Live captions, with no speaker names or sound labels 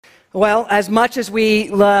Well, as much as we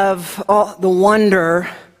love all the wonder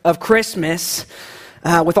of Christmas,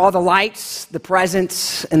 with all the lights, the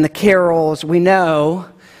presents, and the carols, we know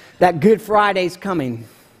that Good Friday's coming,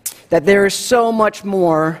 that there is so much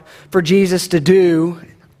more for Jesus to do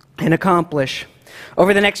and accomplish.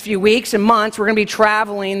 Over the next few weeks and months, we're going to be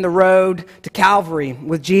traveling the road to Calvary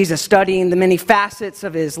with Jesus, studying the many facets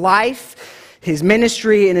of his life, his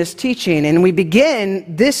ministry, and his teaching. And we begin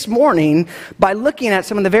this morning by looking at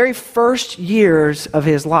some of the very first years of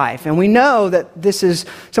his life. And we know that this is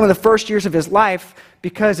some of the first years of his life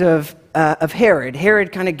because of Herod.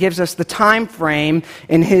 Herod kind of gives us the time frame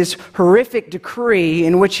in his horrific decree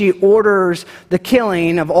in which he orders the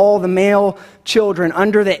killing of all the male children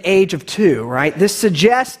under the age of 2, right? This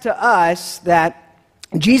suggests to us that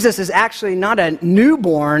Jesus is actually not a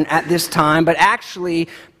newborn at this time, but actually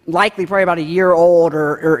likely probably about a year old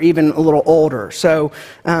or even a little older. So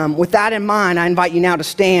with that in mind, I invite you now to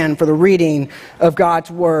stand for the reading of God's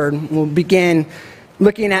Word. We'll begin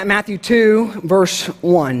looking at Matthew 2, verse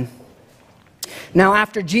 1. Now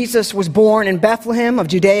after Jesus was born in Bethlehem of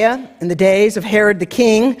Judea in the days of Herod the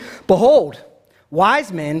king, behold,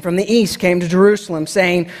 wise men from the east came to Jerusalem,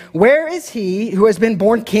 saying, "Where is he who has been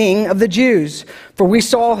born King of the Jews? For we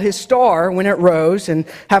saw his star when it rose and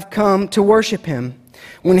have come to worship him."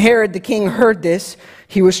 When Herod the king heard this,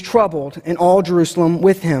 he was troubled, and all Jerusalem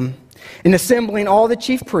with him. And assembling all the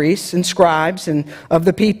chief priests and scribes and of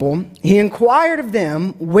the people, he inquired of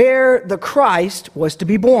them where the Christ was to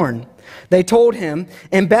be born. They told him,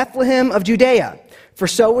 "In Bethlehem of Judea, for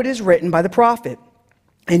so it is written by the prophet.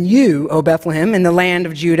 And you, O Bethlehem, in the land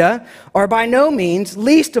of Judah, are by no means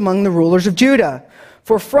least among the rulers of Judah.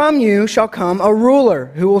 For from you shall come a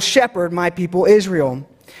ruler who will shepherd my people Israel."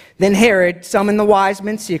 Then Herod summoned the wise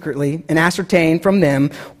men secretly and ascertained from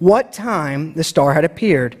them what time the star had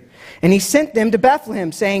appeared. And he sent them to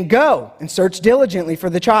Bethlehem, saying, "Go and search diligently for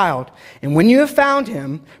the child. And when you have found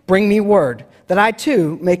him, bring me word, that I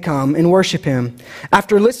too may come and worship him."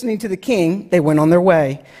 After listening to the king, they went on their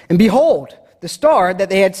way. And behold, the star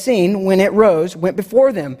that they had seen when it rose went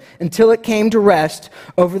before them until it came to rest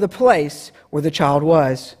over the place where the child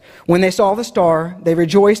was. When they saw the star, they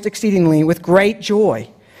rejoiced exceedingly with great joy.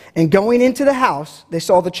 And going into the house, they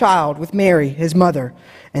saw the child with Mary, his mother,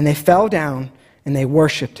 and they fell down and they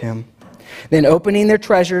worshipped him. Then opening their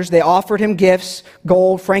treasures, they offered him gifts,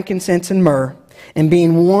 gold, frankincense, and myrrh. And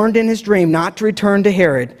being warned in his dream not to return to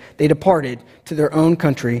Herod, they departed to their own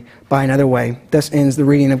country by another way. Thus ends the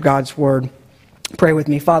reading of God's word. Pray with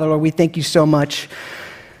me. Father, Lord, we thank you so much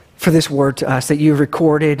for this word to us, that you've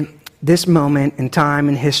recorded this moment in time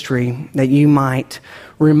and history, that you might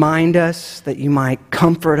remind us, that you might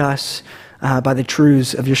comfort us by the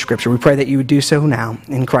truths of your scripture. We pray that you would do so now.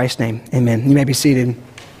 In Christ's name, amen. You may be seated.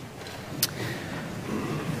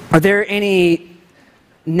 Are there any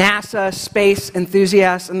NASA space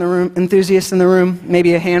enthusiasts in the room?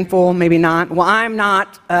 Maybe a handful, maybe not. Well, I'm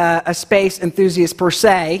not a space enthusiast per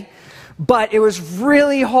se, but it was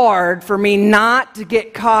really hard for me not to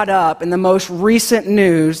get caught up in the most recent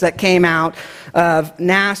news that came out of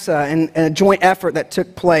NASA and a joint effort that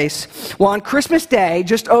took place. Well, on Christmas Day,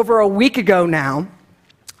 just over a week ago now,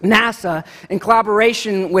 NASA, in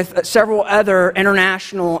collaboration with several other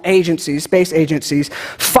international agencies, space agencies,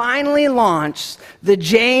 finally launched the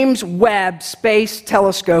James Webb Space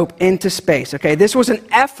Telescope into space. Okay, this was an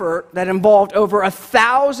effort that involved over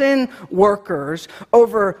 1,000 workers,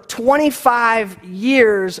 over 25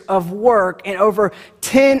 years of work, and over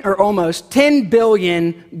almost $10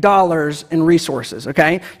 billion in resources.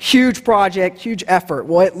 Okay, huge project, huge effort.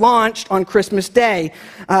 Well, it launched on Christmas Day.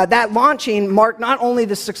 That launching marked not only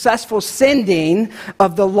the successful sending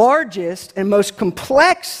of the largest and most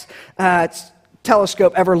complex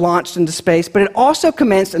telescope ever launched into space, but it also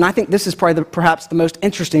commenced, and I think this is probably perhaps the most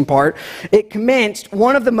interesting part, it commenced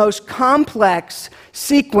one of the most complex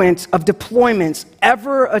sequence of deployments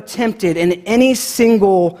ever attempted in any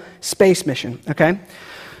single space mission, okay?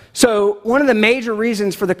 So one of the major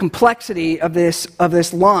reasons for the complexity of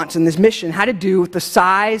this launch and this mission had to do with the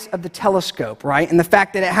size of the telescope, right? And the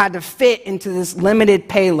fact that it had to fit into this limited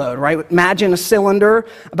payload, right? Imagine a cylinder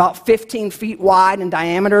about 15 feet wide in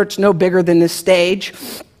diameter. It's no bigger than this stage.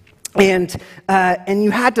 And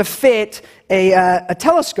you had to fit a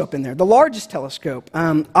telescope in there, the largest telescope.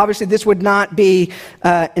 Obviously, this would not be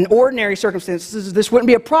in ordinary circumstances. This wouldn't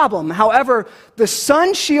be a problem. However, the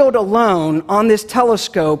sun shield alone on this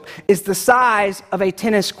telescope is the size of a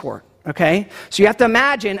tennis court. Okay, so you have to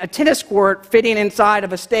imagine a tennis court fitting inside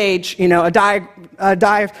of a stage. You know, a diameter,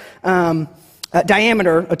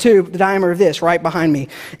 a tube, the diameter of this right behind me.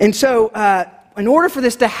 And so, in order for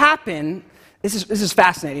this to happen, this is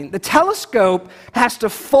fascinating. The telescope has to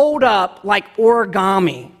fold up like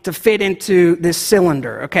origami to fit into this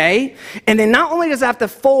cylinder, okay? And then not only does it have to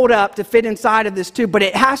fold up to fit inside of this tube, but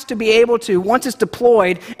it has to be able to, once it's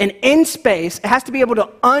deployed and in space, it has to be able to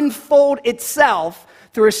unfold itself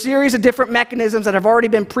through a series of different mechanisms that have already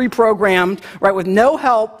been pre-programmed, right, with no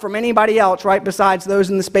help from anybody else, right, besides those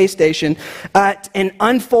in the space station, and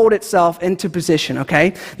unfold itself into position,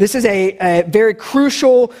 okay? This is a very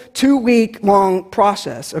crucial 2-week-long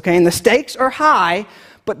process, okay? And the stakes are high,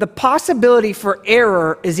 but the possibility for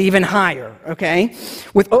error is even higher, okay?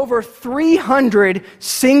 With over 300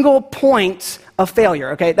 single points of failure,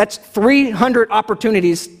 okay? That's 300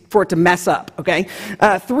 opportunities for it to mess up, okay?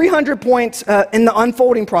 300 points in the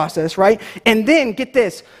unfolding process, right? And then, get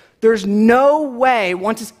this, there's no way,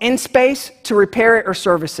 once it's in space, to repair it or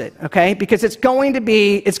service it, okay? Because it's going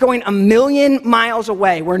 1,000,000 miles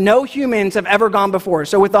away, where no humans have ever gone before.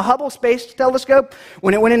 So with the Hubble Space Telescope,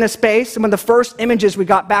 when it went into space, some of the first images we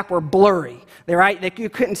got back were blurry. Right? You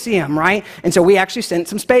couldn't see them, right? And so we actually sent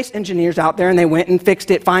some space engineers out there, and they went and fixed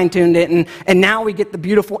it, fine-tuned it, and now we get the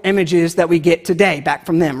beautiful images that we get today back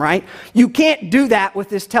from them, right? You can't do that with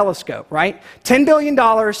this telescope, right? $10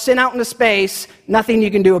 billion sent out into space, nothing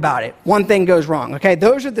you can do about it. One thing goes wrong, okay?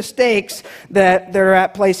 Those are the stakes that are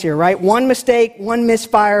at place here, right? One mistake, one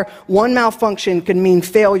misfire, one malfunction can mean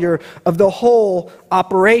failure of the whole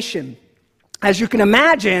operation. As you can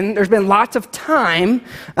imagine, there's been lots of time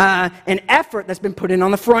and effort that's been put in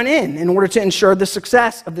on the front end in order to ensure the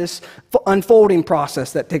success of this unfolding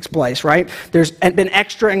process that takes place, right? There's been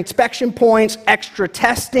extra inspection points, extra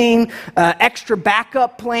testing, extra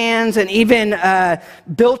backup plans, and even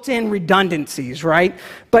built-in redundancies, right?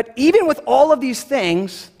 But even with all of these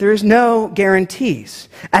things, there's no guarantees.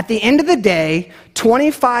 At the end of the day,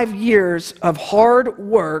 25 years of hard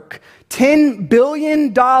work, $10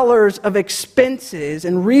 billion of expenses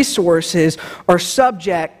and resources are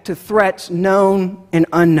subject to threats known and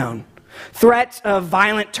unknown. Threats of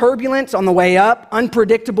violent turbulence on the way up,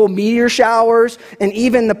 unpredictable meteor showers, and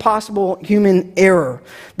even the possible human error.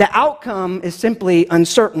 The outcome is simply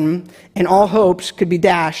uncertain, and all hopes could be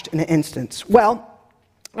dashed in an instant. Well,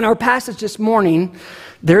 in our passage this morning,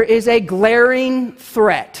 there is a glaring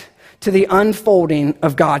threat to the unfolding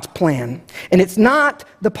of God's plan. And it's not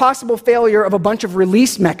the possible failure of a bunch of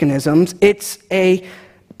release mechanisms, it's a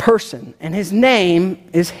person, and his name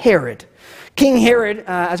is Herod. King Herod,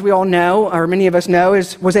 as we all know, or many of us know,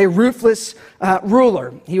 was a ruthless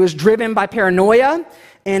ruler. He was driven by paranoia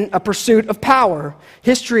and a pursuit of power.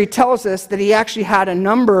 History tells us that he actually had a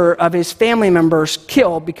number of his family members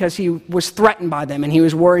killed because he was threatened by them, and he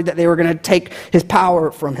was worried that they were going to take his power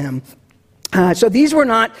from him. So these were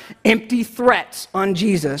not empty threats on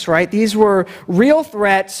Jesus, right? These were real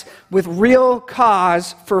threats with real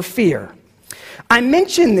cause for fear. I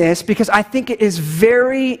mention this because I think it is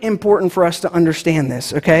very important for us to understand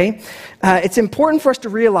this, okay? It's important for us to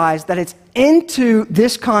realize that it's into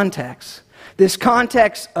this context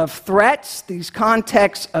of threats, these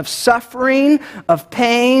contexts of suffering, of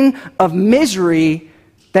pain, of misery,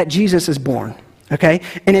 that Jesus is born. Okay?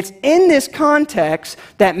 And it's in this context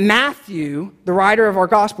that Matthew, the writer of our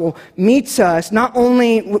gospel, meets us, not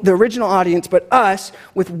only the original audience, but us,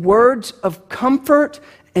 with words of comfort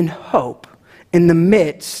and hope in the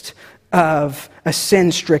midst of a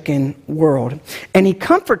sin-stricken world. And he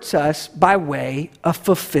comforts us by way of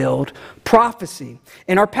fulfilled prophecy.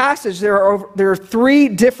 In our passage, there are 3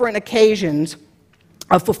 different occasions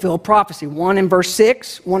of fulfilled prophecy. One in verse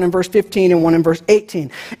 6, one in verse 15, and one in verse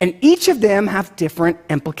 18. And each of them have different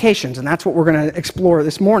implications, and that's what we're going to explore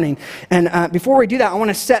this morning. And before we do that, I want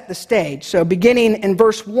to set the stage. So beginning in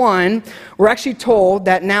verse 1, we're actually told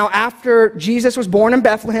that now after Jesus was born in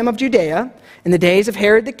Bethlehem of Judea, in the days of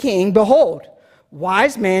Herod the king, behold,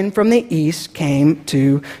 wise men from the east came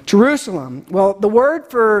to Jerusalem. Well, the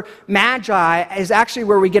word for magi is actually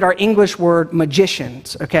where we get our English word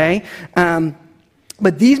magicians, okay?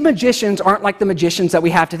 But these magicians aren't like the magicians that we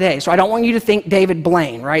have today. So I don't want you to think David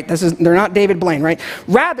Blaine, right? They're not David Blaine, right?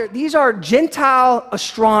 Rather, these are Gentile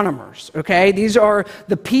astronomers, okay? These are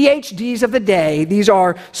the PhDs of the day. These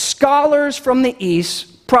are scholars from the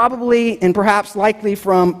east, probably and perhaps likely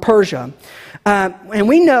from Persia. And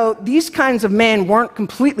we know these kinds of men weren't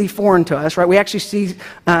completely foreign to us, right? We actually see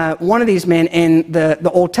one of these men in the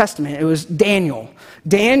Old Testament. It was Daniel.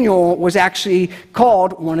 Daniel was actually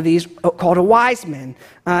called a wise man.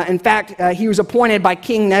 In fact, he was appointed by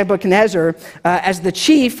King Nebuchadnezzar as the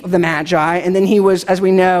chief of the Magi, and then he was, as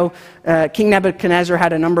we know, King Nebuchadnezzar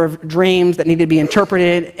had a number of dreams that needed to be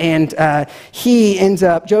interpreted, and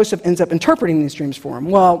Joseph ends up interpreting these dreams for him.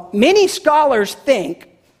 Well, many scholars think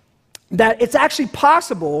that it's actually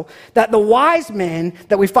possible that the wise men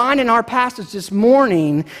that we find in our passage this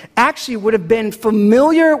morning actually would have been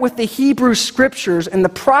familiar with the Hebrew scriptures and the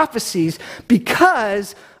prophecies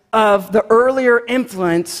because of the earlier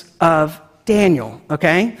influence of Daniel,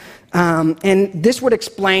 okay? And this would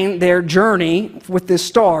explain their journey with this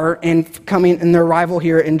star and coming in their arrival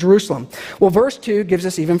here in Jerusalem. Well, verse 2 gives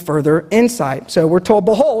us even further insight. So we're told,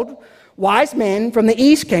 behold, wise men from the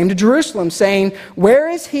east came to Jerusalem, saying, where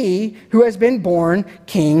is he who has been born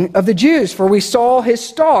King of the Jews? For we saw his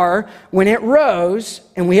star when it rose,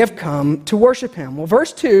 and we have come to worship him. Well,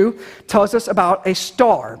 verse 2 tells us about a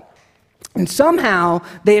star. And somehow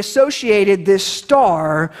they associated this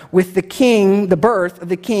star with the king, the birth of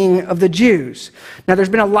the King of the Jews. Now, there's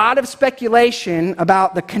been a lot of speculation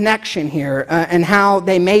about the connection here and how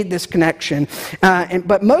they made this connection.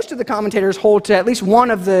 But most of the commentators hold to at least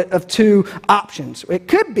one of two options. It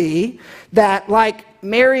could be that, like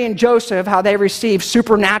Mary and Joseph, how they received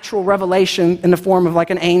supernatural revelation in the form of like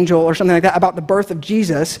an angel or something like that about the birth of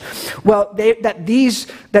Jesus. Well, that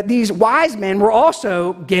these wise men were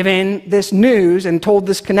also given this news and told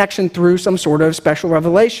this connection through some sort of special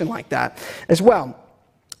revelation like that as well.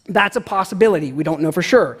 That's a possibility. We don't know for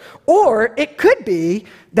sure. Or it could be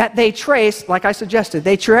that they trace, like I suggested,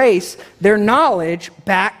 they trace their knowledge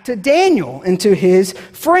back to Daniel and to his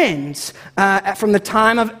friends from the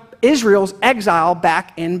time of Israel's exile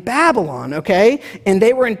back in Babylon, okay? And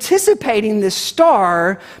they were anticipating this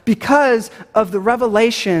star because of the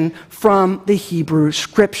revelation from the Hebrew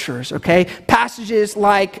scriptures, okay? Passages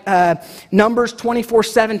like Numbers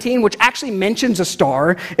 24:17, which actually mentions a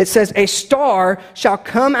star. It says, a star shall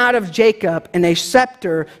come out of Jacob, and a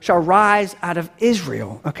scepter shall rise out of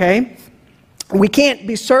Israel, okay? We can't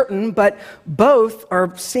be certain, but both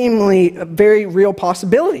are seemingly very real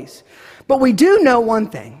possibilities. But we do know one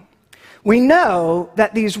thing. We know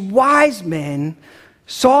that these wise men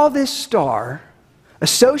saw this star,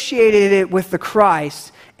 associated it with the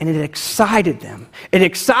Christ, and it excited them. It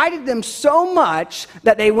excited them so much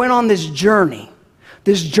that they went on this journey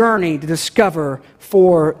to discover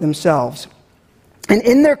for themselves. And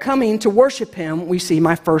in their coming to worship him, we see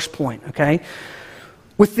my first point, okay?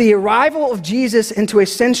 With the arrival of Jesus into a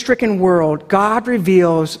sin-stricken world, God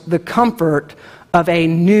reveals the comfort of a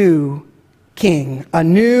new king, a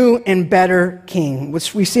new and better king.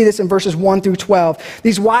 Which we see this in verses 1 through 12.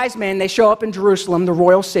 These wise men, they show up in Jerusalem, the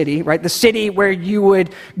royal city, right? The city where you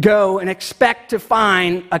would go and expect to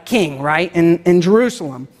find a king, right? In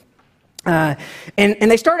Jerusalem. And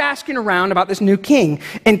they start asking around about this new king.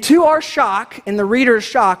 And to our shock, and the reader's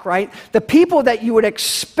shock, right? The people that you would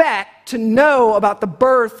expect to know about the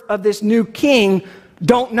birth of this new king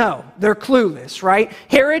don't know. They're clueless, right?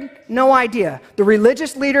 Herod, no idea. The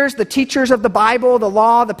religious leaders, the teachers of the Bible, the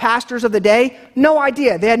law, the pastors of the day, no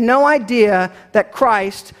idea. They had no idea that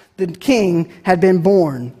Christ, the king, had been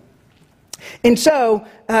born. And so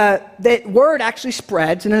the word actually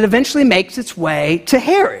spreads, and it eventually makes its way to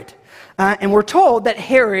Herod. And we're told that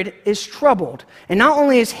Herod is troubled. And not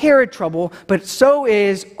only is Herod troubled, but so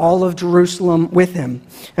is all of Jerusalem with him.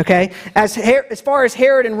 Okay? As far as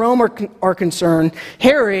Herod and Rome are concerned,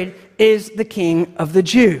 Herod is the king of the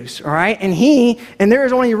Jews. All right? And there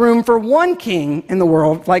is only room for one king in the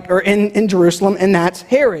world, in Jerusalem, and that's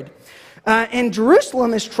Herod. And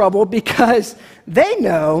Jerusalem is troubled because they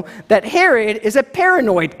know that Herod is a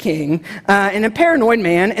paranoid king and a paranoid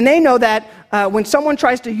man, and they know that when someone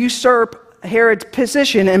tries to usurp Herod's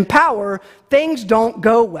position and power, things don't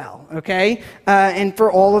go well, okay? And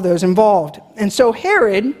for all of those involved. And so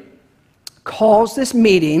Herod calls this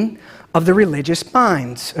meeting of the religious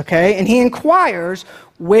minds, okay? And he inquires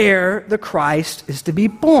where the Christ is to be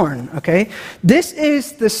born, okay? This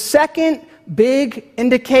is the second big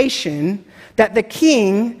indication that the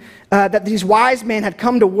king that these wise men had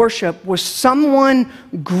come to worship was someone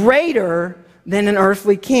greater than an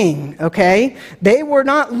earthly king, okay? They were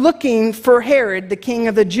not looking for Herod, the king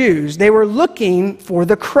of the Jews. They were looking for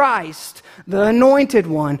the Christ, the anointed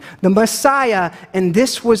one, the Messiah, and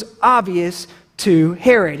this was obvious to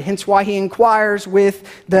Herod, hence why he inquires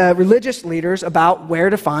with the religious leaders about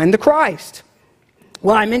where to find the Christ.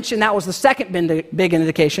 Well, I mentioned that was the second big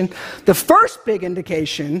indication. The first big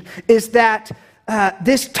indication is that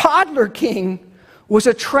this toddler king was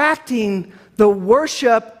attracting the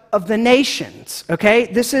worship of the nations, okay?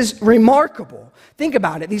 This is remarkable. Think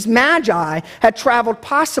about it. These magi had traveled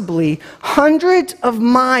possibly hundreds of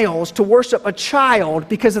miles to worship a child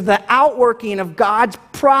because of the outworking of God's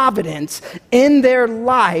providence in their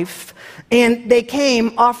life. And they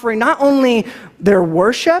came offering not only their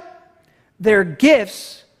worship, their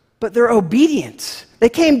gifts, but their obedience They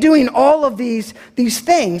came doing all of these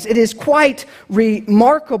things. It is quite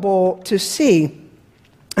remarkable to see.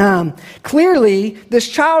 Clearly, this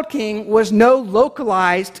child king was no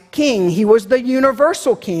localized king. He was the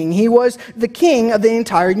universal king. He was the king of the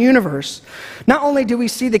entire universe. Not only do we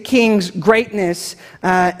see the king's greatness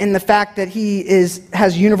in the fact that he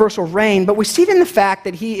has universal reign, but we see it in the fact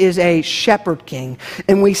that he is a shepherd king.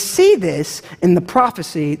 And we see this in the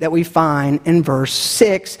prophecy that we find in verse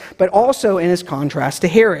 6, but also in his contrast to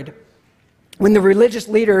Herod. When the religious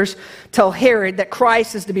leaders tell Herod that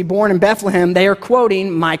Christ is to be born in Bethlehem, they are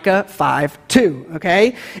quoting Micah 5:2,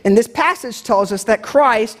 okay? And this passage tells us that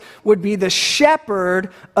Christ would be the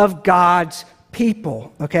shepherd of God's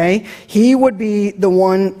people, okay? He would be the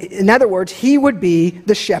one, in other words, he would be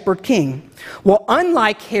the shepherd king. Well,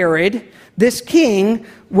 unlike Herod, this king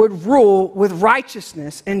would rule with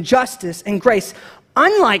righteousness and justice and grace.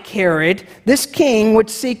 Unlike Herod, this king would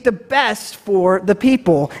seek the best for the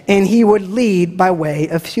people, and he would lead by way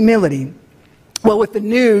of humility. Well, with the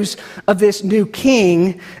news of this new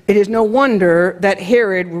king, it is no wonder that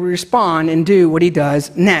Herod will respond and do what he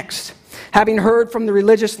does next. Having heard from the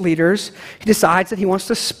religious leaders, he decides that he wants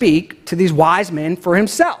to speak to these wise men for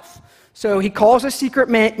himself. So he calls a secret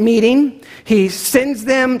meeting, he sends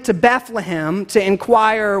them to Bethlehem to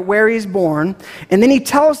inquire where he's born, and then he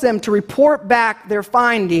tells them to report back their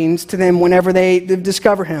findings to them whenever they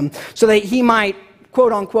discover him, so that he might,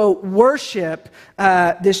 quote unquote, worship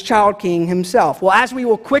this child king himself. Well, as we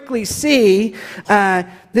will quickly see,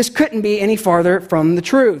 this couldn't be any farther from the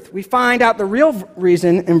truth. We find out the real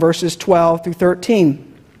reason in verses 12 through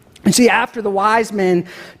 13. And see, after the wise men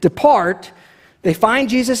depart, they find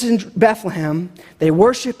Jesus in Bethlehem, they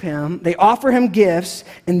worship him, they offer him gifts,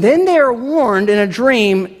 and then they are warned in a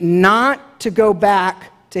dream not to go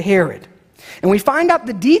back to Herod. And we find out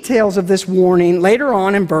the details of this warning later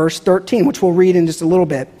on in verse 13, which we'll read in just a little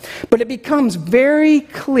bit. But it becomes very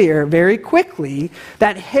clear very quickly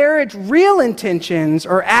that Herod's real intentions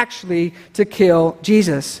are actually to kill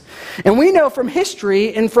Jesus. And we know from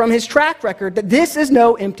history and from his track record that this is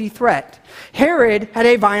no empty threat. Herod had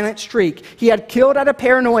a violent streak. He had killed out of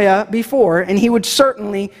paranoia before, and he would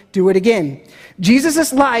certainly do it again.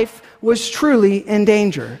 Jesus' life was truly in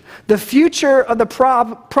danger. The future of the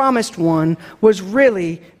promised one was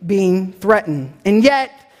really being threatened. And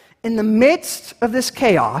yet, in the midst of this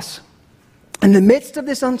chaos, in the midst of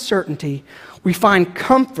this uncertainty, we find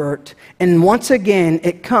comfort, and once again,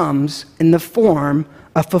 it comes in the form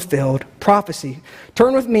of fulfilled prophecy.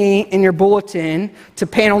 Turn with me in your bulletin to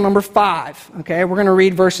panel number 5. Okay, we're going to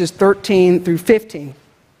read verses 13 through 15.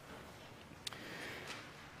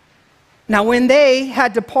 Now, when they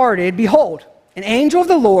had departed, behold, an angel of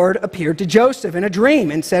the Lord appeared to Joseph in a dream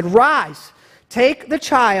and said, "Rise, take the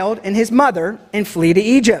child and his mother and flee to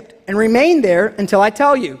Egypt, and remain there until I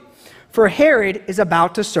tell you. For Herod is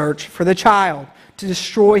about to search for the child to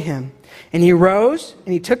destroy him." And he rose,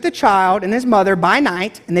 and he took the child and his mother by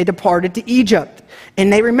night, and they departed to Egypt.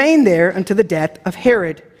 And they remained there until the death of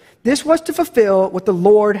Herod. This was to fulfill what the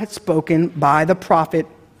Lord had spoken by the prophet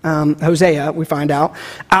Hosea, we find out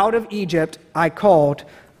of Egypt I called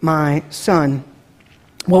my son.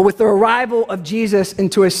 Well, with the arrival of Jesus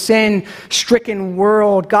into a sin-stricken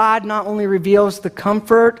world, God not only reveals the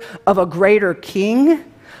comfort of a greater king,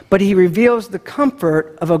 but he reveals the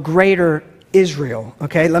comfort of a greater Israel.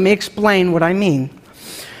 Okay, let me explain what I mean.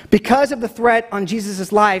 Because of the threat on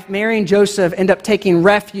Jesus' life, Mary and Joseph end up taking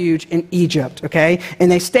refuge in Egypt, okay?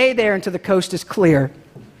 And they stay there until the coast is clear.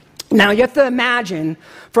 Now, you have to imagine,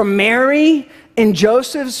 from Mary and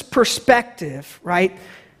Joseph's perspective, right,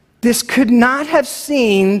 this could not have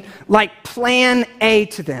seemed like plan A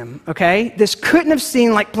to them, okay? This couldn't have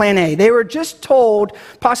seemed like plan A. They were just told,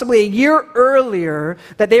 possibly a year earlier,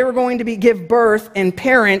 that they were going to give birth and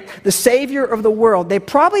parent the Savior of the world. They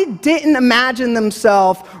probably didn't imagine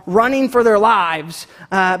themselves running for their lives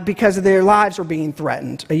because their lives were being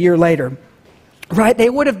threatened a year later, right? They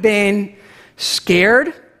would have been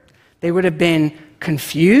scared. They would have been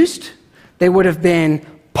confused. They would have been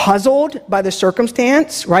puzzled by the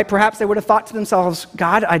circumstance, right? Perhaps they would have thought to themselves,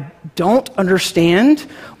 God, I don't understand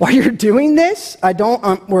why you're doing this.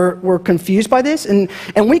 We're confused by this. And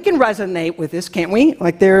we can resonate with this, can't we?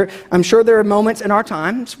 I'm sure there are moments in our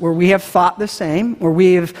times where we have thought the same, where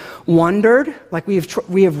we have wondered, like we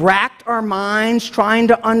have racked our minds trying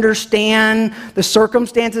to understand the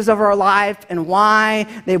circumstances of our life and why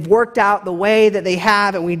they've worked out the way that they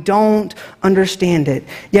have, and we don't understand it.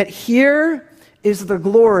 Yet here is the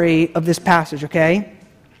glory of this passage, okay?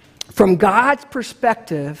 From God's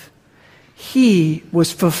perspective, he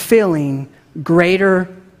was fulfilling greater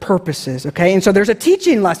purposes, okay? And so there's a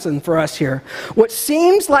teaching lesson for us here. What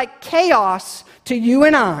seems like chaos to you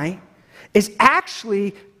and I is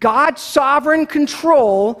actually God's sovereign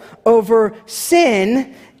control over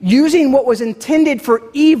sin, using what was intended for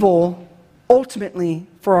evil ultimately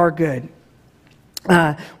for our good.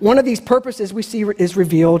 One of these purposes we see is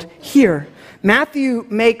revealed here. Matthew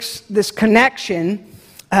makes this connection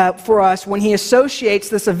for us when he associates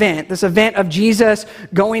this event of Jesus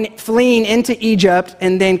fleeing into Egypt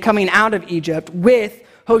and then coming out of Egypt with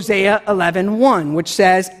Hosea 11:1, which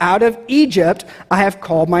says, "Out of Egypt I have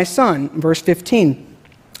called my son," verse 15.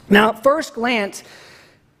 Now, at first glance,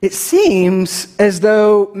 it seems as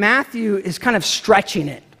though Matthew is kind of stretching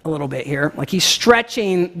it a little bit here. Like he's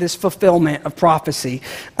stretching this fulfillment of prophecy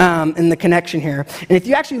in the connection here. And if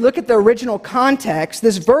you actually look at the original context,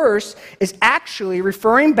 this verse is actually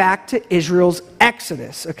referring back to Israel's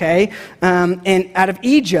exodus, okay? And out of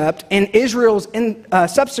Egypt and Israel's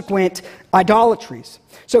subsequent idolatries.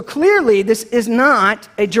 So clearly, this is not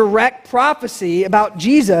a direct prophecy about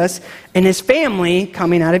Jesus and his family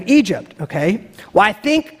coming out of Egypt, okay? Well, I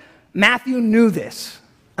think Matthew knew this.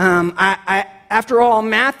 After all,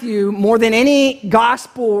 Matthew, more than any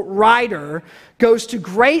gospel writer, goes to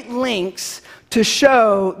great lengths to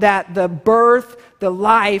show that the birth, the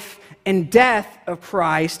life, and death of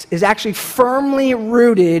Christ is actually firmly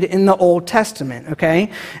rooted in the Old Testament, okay?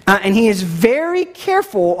 And he is very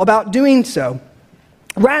careful about doing so.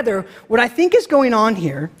 Rather, what I think is going on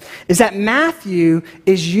here is that Matthew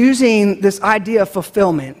is using this idea of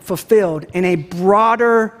fulfillment, fulfilled, in a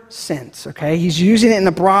broader sense, okay? He's using it in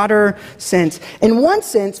a broader sense. In one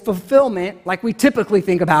sense, fulfillment, like we typically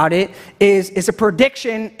think about it, is a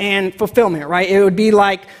prediction and fulfillment, right? It would be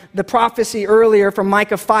like the prophecy earlier from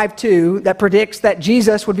Micah 5:2 that predicts that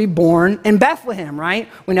Jesus would be born in Bethlehem, right?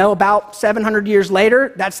 We know about 700 years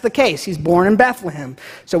later, that's the case. He's born in Bethlehem.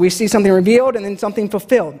 So we see something revealed and then something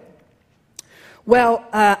fulfilled. Well,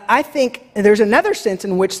 I think there's another sense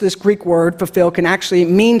in which this Greek word fulfill can actually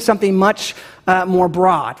mean something much more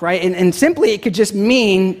broad, right? And simply it could just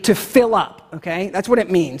mean to fill up, okay? That's what it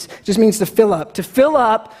means. It just means to fill up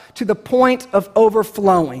to the point of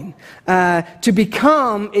overflowing, to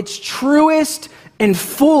become its truest and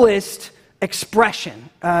fullest expression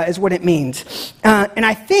is what it means. And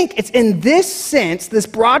I think it's in this sense, this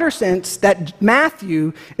broader sense, that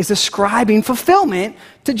Matthew is ascribing fulfillment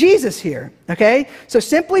to Jesus here, okay? So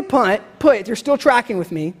simply put, if you're still tracking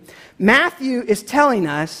with me, Matthew is telling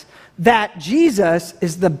us that Jesus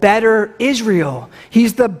is the better Israel.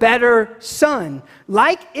 He's the better son.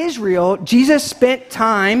 Like Israel, Jesus spent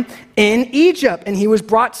time in Egypt, and he was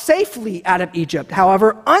brought safely out of Egypt.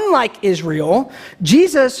 However, unlike Israel,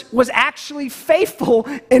 Jesus was actually faithful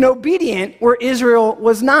and obedient where Israel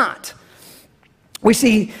was not. We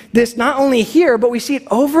see this not only here, but we see it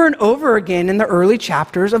over and over again in the early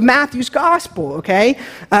chapters of Matthew's gospel, okay?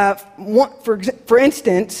 For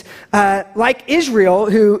instance, like Israel,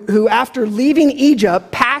 who after leaving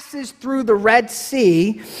Egypt passes through the Red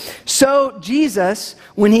Sea, so Jesus,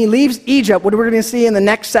 when he leaves Egypt, what are we going to see in the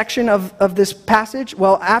next section of this passage?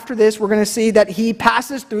 Well, after this, we're going to see that he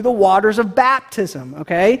passes through the waters of baptism,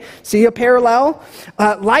 okay? See a parallel?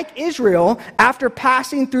 Like Israel, after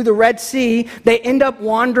passing through the Red Sea, they end up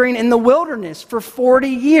wandering in the wilderness for 40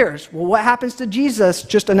 years. Well, what happens to Jesus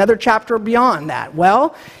just another chapter beyond that?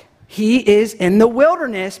 Well, he is in the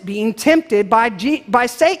wilderness being tempted by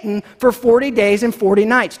Satan for 40 days and 40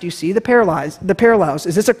 nights. Do you see the parallels?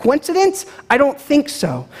 Is this a coincidence? I don't think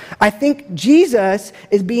so. I think Jesus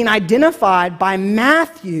is being identified by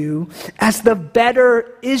Matthew as the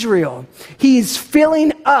better Israel. He's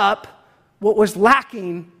filling up what was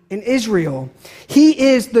lacking in Israel. He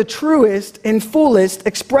is the truest and fullest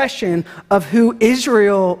expression of who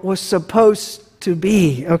Israel was supposed to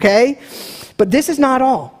be, okay? But this is not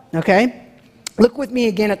all, okay? Look with me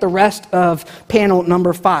again at the rest of panel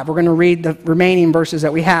number 5. We're going to read the remaining verses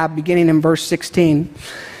that we have, beginning in verse 16.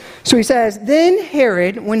 So he says, "Then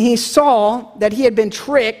Herod, when he saw that he had been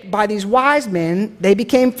tricked by these wise men, he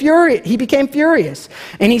became furious,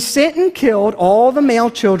 and he sent and killed all the male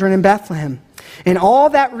children in Bethlehem, in all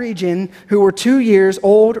that region who were 2 years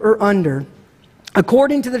old or under,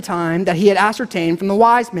 according to the time that he had ascertained from the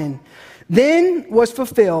wise men. Then was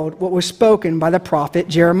fulfilled what was spoken by the prophet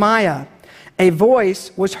Jeremiah. A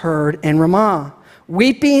voice was heard in Ramah,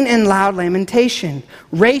 weeping and loud lamentation,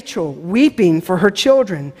 Rachel weeping for her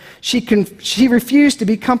children. She refused to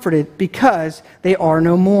be comforted because they are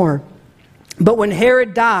no more. But when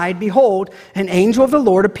Herod died, behold, an angel of the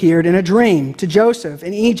Lord appeared in a dream to Joseph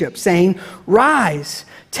in Egypt, saying, Rise,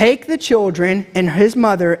 take the children and his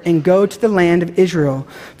mother and go to the land of Israel,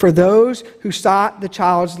 for those who sought the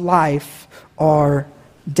child's life are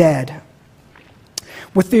dead.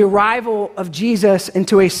 With the arrival of Jesus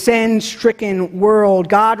into a sin-stricken world,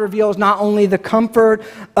 God reveals not only the comfort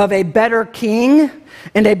of a better king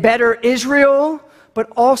and a better Israel, but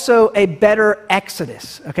also a better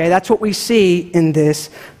Exodus. Okay, that's what we see in this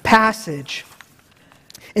passage.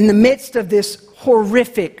 In the midst of this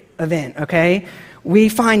horrific event, okay, we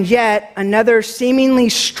find yet another seemingly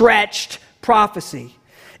stretched prophecy.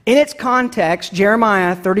 In its context,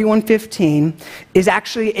 Jeremiah 31:15 is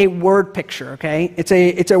actually a word picture, okay?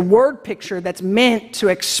 It's a word picture that's meant to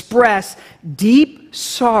express deep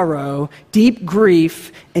sorrow, deep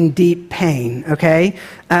grief, and deep pain, okay?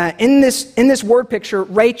 In this word picture,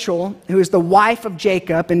 Rachel, who is the wife of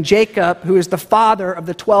Jacob, and Jacob, who is the father of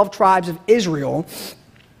the 12 tribes of Israel,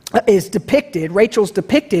 Rachel's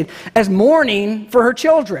depicted as mourning for her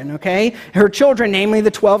children, okay? Her children, namely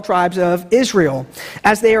the 12 tribes of Israel,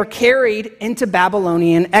 as they are carried into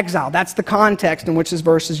Babylonian exile. That's the context in which this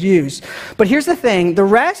verse is used. But here's the thing, the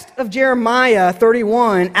rest of Jeremiah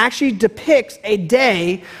 31 actually depicts a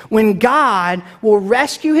day when God will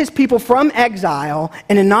rescue his people from exile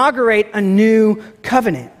and inaugurate a new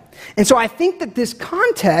covenant. And so I think that this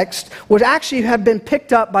context would actually have been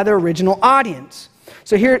picked up by the original audience.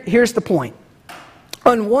 So here's the point.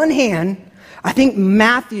 On one hand, I think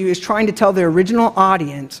Matthew is trying to tell the original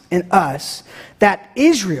audience and us that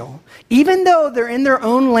Israel, even though they're in their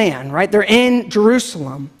own land, right, they're in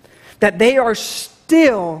Jerusalem, that they are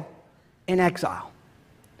still in exile.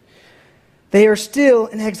 They are still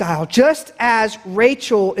in exile. Just as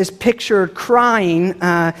Rachel is pictured crying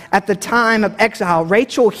at the time of exile,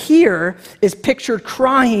 Rachel here is pictured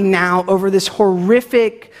crying now over this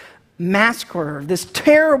horrific massacre, this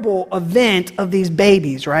terrible event of these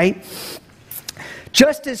babies, right?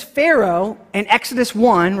 Just as Pharaoh in Exodus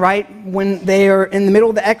 1, right, when they are in the middle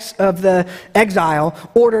of the exile,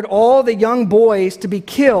 ordered all the young boys to be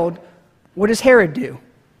killed, what does Herod do?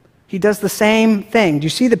 He does the same thing. Do you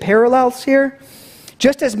see the parallels here?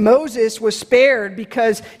 Just as Moses was spared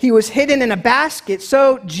because he was hidden in a basket,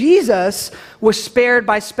 so Jesus was spared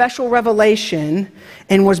by special revelation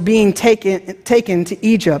and was being taken to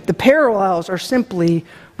Egypt. The parallels are simply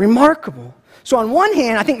remarkable. So on one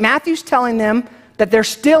hand, I think Matthew's telling them that they're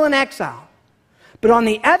still in exile. But on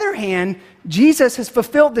the other hand, Jesus has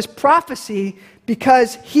fulfilled this prophecy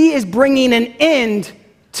because he is bringing an end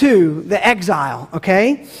to the exile,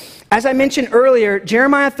 okay? As I mentioned earlier,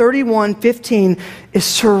 Jeremiah 31:15 is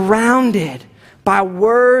surrounded by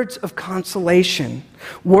words of consolation,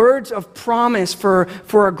 words of promise for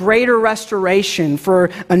a greater restoration, for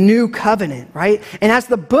a new covenant, right? And as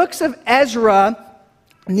the books of Ezra,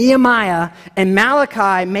 Nehemiah, and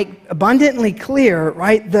Malachi make abundantly clear,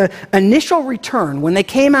 right, the initial return, when they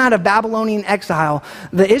came out of Babylonian exile,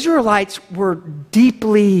 the Israelites were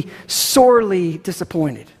deeply, sorely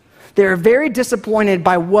disappointed. They're very disappointed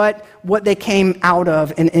by what they came out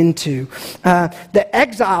of and into.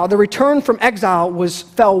 The return from exile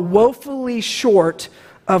fell woefully short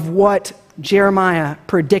of what Jeremiah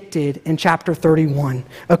predicted in chapter 31,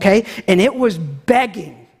 okay? And it was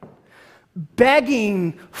begging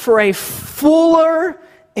for a fuller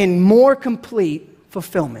and more complete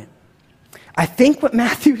fulfillment. I think what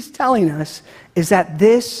Matthew is telling us is that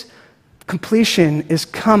this completion is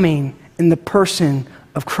coming in the person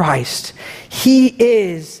of Christ. He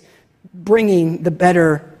is bringing the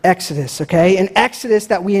better Exodus, okay? An Exodus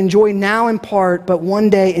that we enjoy now in part, but one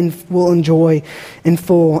day we'll enjoy in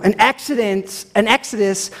full. An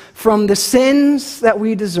Exodus from the sins that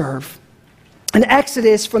we deserve. An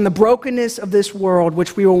Exodus from the brokenness of this world,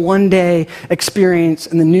 which we will one day experience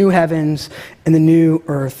in the new heavens and the new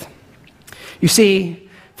earth. You see,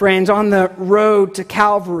 friends, on the road to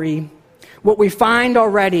Calvary, what we find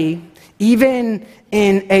already, even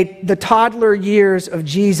in the toddler years of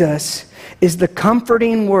Jesus, is the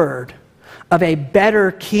comforting word of a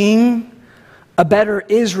better king, a better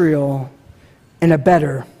Israel, and a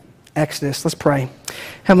better Exodus. Let's pray.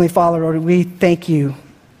 Heavenly Father, Lord, we thank you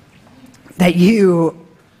that you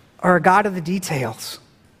are a God of the details.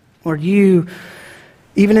 Lord, you,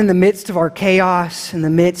 even in the midst of our chaos, in the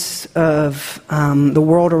midst of the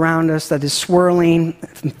world around us that is swirling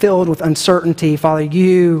and filled with uncertainty, Father,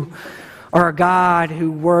 you are a God who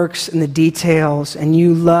works in the details, and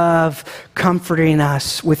you love comforting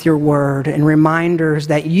us with your word and reminders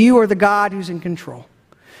that you are the God who's in control.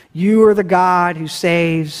 You are the God who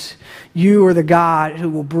saves. You are the God who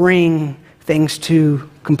will bring things to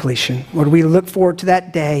completion. Lord, we look forward to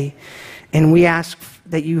that day, and we ask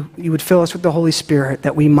that you would fill us with the Holy Spirit,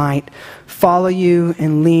 that we might follow you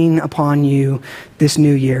and lean upon you this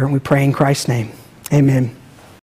new year. We pray in Christ's name. Amen.